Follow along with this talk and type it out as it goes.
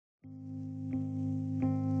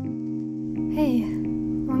Hey,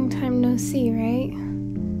 long time no see, right?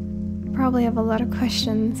 Probably have a lot of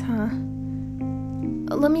questions, huh?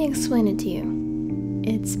 Let me explain it to you.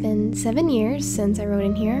 It's been 7 years since I wrote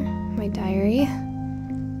in here, my diary.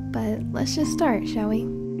 But let's just start, shall we?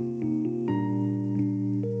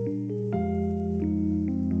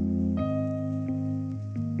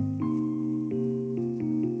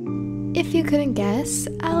 If you couldn't guess,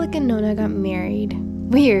 Alec and Nona got married.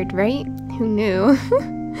 Weird, right? Who knew?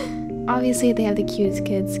 Obviously, they have the cutest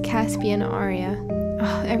kids, Caspian and Arya.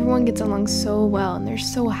 Everyone gets along so well, and they're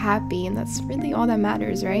so happy, and that's really all that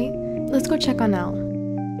matters, right? Let's go check on Elle.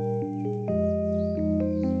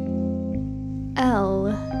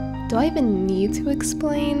 Elle. Do I even need to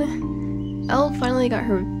explain? Elle finally got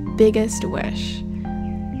her biggest wish.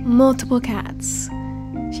 Multiple cats.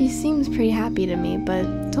 She seems pretty happy to me, but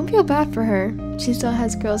don't feel bad for her. She still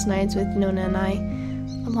has girls' nights with Nona and I,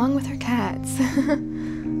 along with her cats.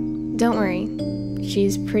 Don't worry,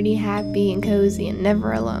 she's pretty happy and cozy and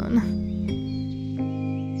never alone.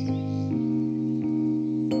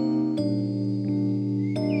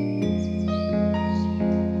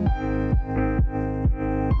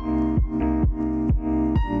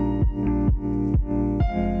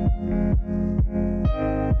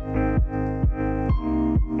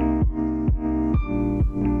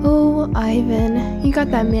 Oh, Ivan, you got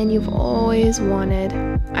that man you've always wanted.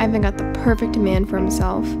 Ivan got the perfect man for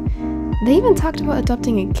himself. They even talked about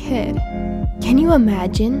adopting a kid. Can you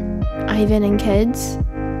imagine? Ivan and kids?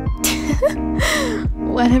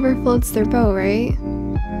 Whatever floats their boat, right?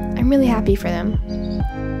 I'm really happy for them.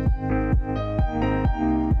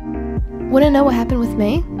 Wanna know what happened with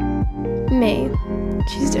May? May.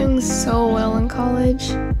 She's doing so well in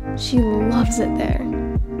college. She loves it there.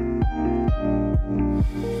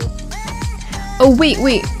 Oh, wait,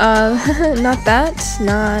 not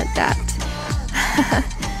that.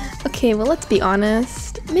 Okay, well, let's be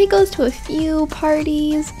honest. May goes to a few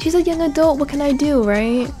parties. She's a young adult, what can I do,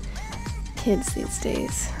 right? Kids these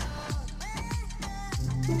days.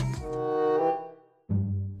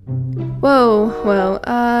 Whoa,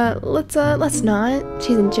 let's not.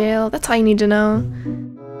 She's in jail, that's all you need to know.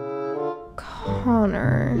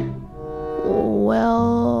 Connor.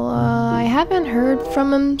 Well, I haven't heard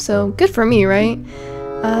from him, so good for me, right?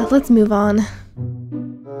 Let's move on.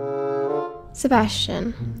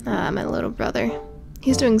 Sebastian, my little brother.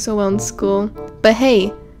 He's doing so well in school. But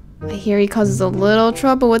hey, I hear he causes a little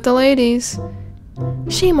trouble with the ladies.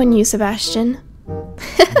 Shame on you, Sebastian.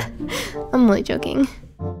 I'm only joking.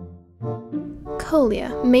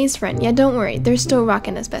 Colia, May's friend. Yeah, don't worry, they're still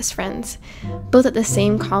rocking as best friends. Both at the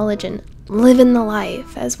same college and living the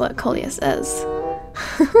life, as what Colia says.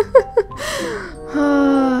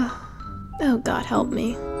 Oh God, help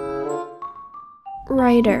me.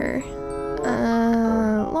 Ryder.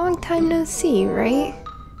 Long time no see, right?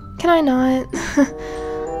 Can I not?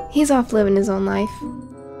 He's off living his own life.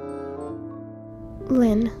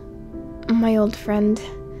 Lynn, my old friend.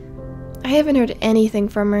 I haven't heard anything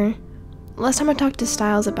from her. Last time I talked to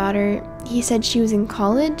Styles about her, he said she was in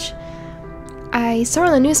college. I saw her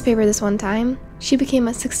in the newspaper this one time. She became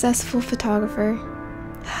a successful photographer.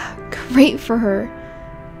 Great for her.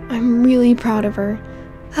 I'm really proud of her.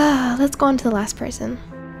 Let's go on to the last person.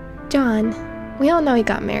 John, we all know he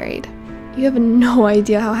got married. You have no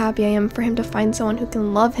idea how happy I am for him to find someone who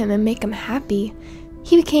can love him and make him happy.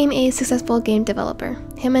 He became a successful game developer.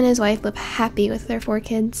 Him and his wife live happy with their 4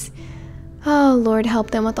 kids. Oh, Lord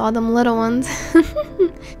help them with all them little ones.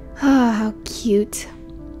 How cute.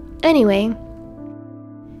 Anyway,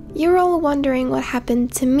 you're all wondering what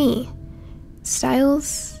happened to me.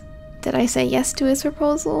 Styles, did I say yes to his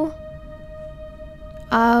proposal?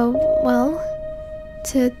 Well,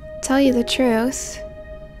 to tell you the truth,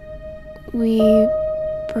 we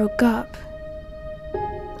broke up.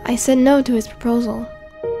 I said no to his proposal.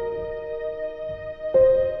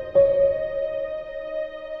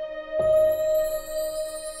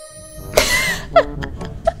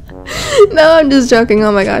 No, I'm just joking.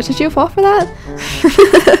 Oh my gosh, did you fall for that?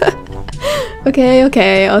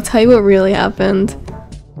 Okay, I'll tell you what really happened.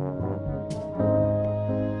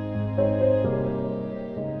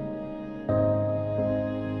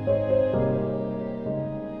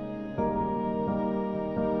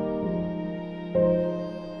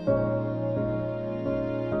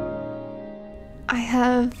 I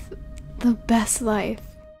have the best life.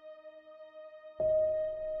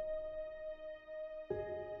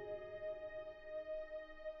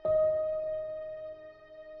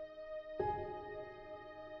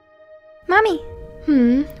 Mommy!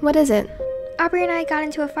 What is it? Aubrey and I got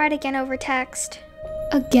into a fight again over text.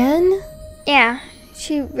 Again? Yeah,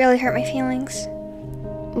 she really hurt my feelings.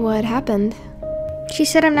 What happened? She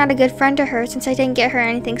said I'm not a good friend to her since I didn't get her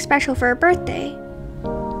anything special for her birthday.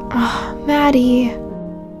 Oh, Maddie.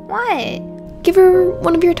 What? Give her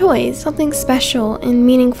one of your toys, something special and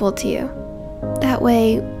meaningful to you. That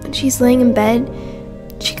way, when she's laying in bed,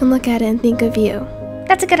 she can look at it and think of you.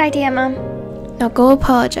 That's a good idea, Mom. Now go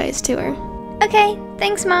apologize to her. Okay,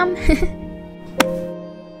 thanks, Mom.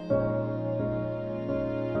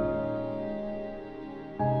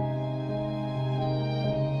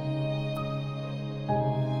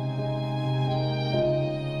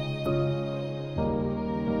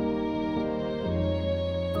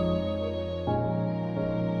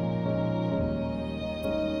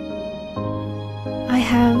 I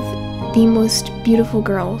have the most beautiful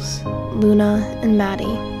girls, Luna and Maddie.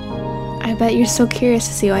 I bet you're so curious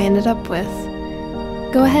to see who I ended up with.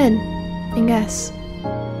 Go ahead and guess.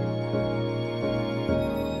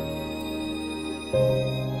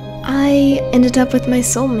 I ended up with my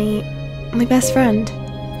soulmate, my best friend.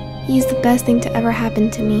 He's the best thing to ever happen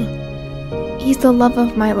to me. He's the love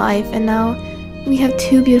of my life, and now we have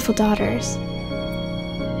 2 beautiful daughters.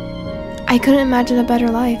 I couldn't imagine a better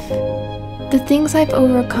life. The things I've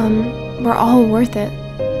overcome were all worth it.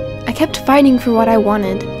 I kept fighting for what I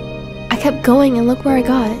wanted. I kept going, and look where I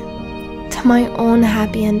got. To my own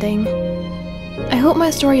happy ending. I hope my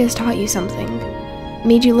story has taught you something.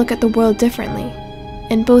 Made you look at the world differently.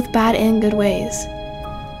 In both bad and good ways.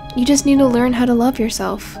 You just need to learn how to love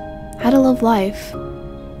yourself. How to love life.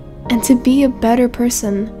 And to be a better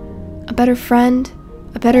person. A better friend.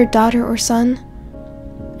 A better daughter or son.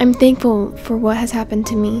 I'm thankful for what has happened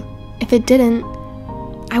to me. If it didn't,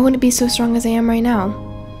 I wouldn't be so strong as I am right now.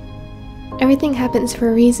 Everything happens for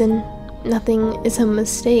a reason. Nothing is a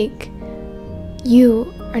mistake.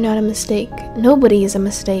 You are not a mistake. Nobody is a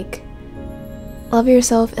mistake. Love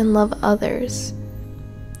yourself and love others.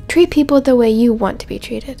 Treat people the way you want to be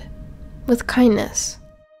treated. With kindness.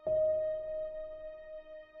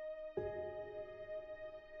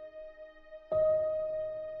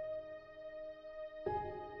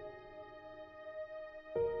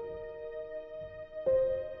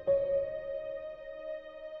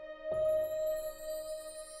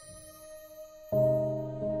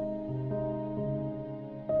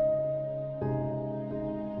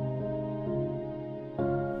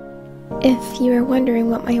 If you were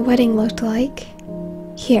wondering what my wedding looked like,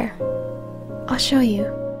 here, I'll show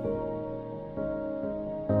you.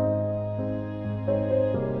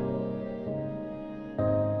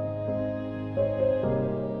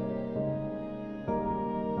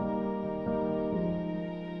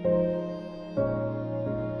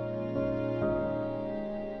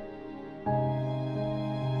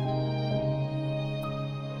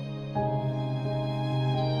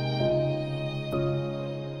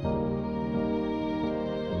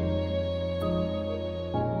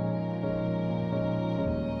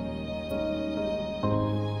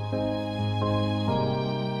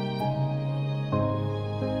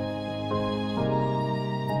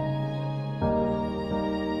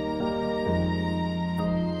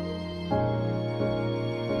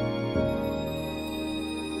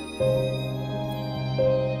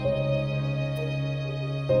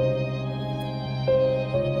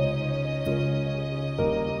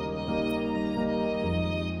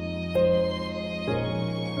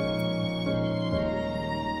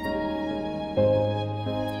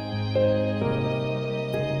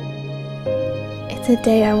 It's a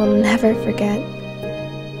day I will never forget.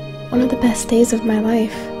 One of the best days of my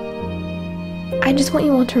life. I just want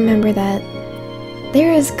you all to remember that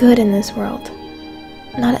there is good in this world.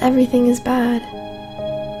 Not everything is bad.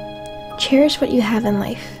 Cherish what you have in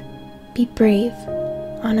life. Be brave,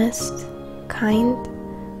 honest, kind,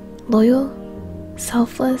 loyal,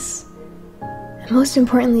 selfless, and most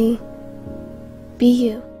importantly, be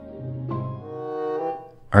you.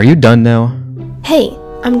 Are you done now? Hey,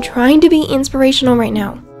 I'm trying to be inspirational right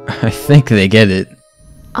now. I think they get it.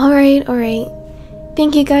 Alright.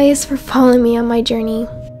 Thank you guys for following me on my journey.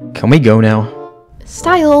 Can we go now?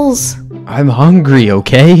 Styles! I'm hungry,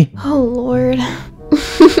 okay? Oh lord.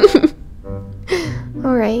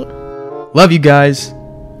 Alright. Love you guys.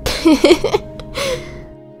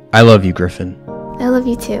 I love you, Griffin. I love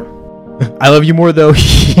you too. I love you more though.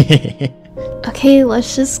 Okay,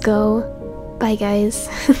 let's just go. Bye guys.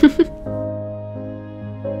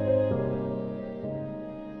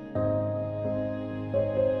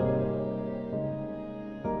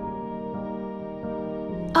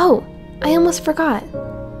 Oh, I almost forgot.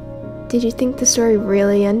 Did you think the story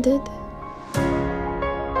really ended?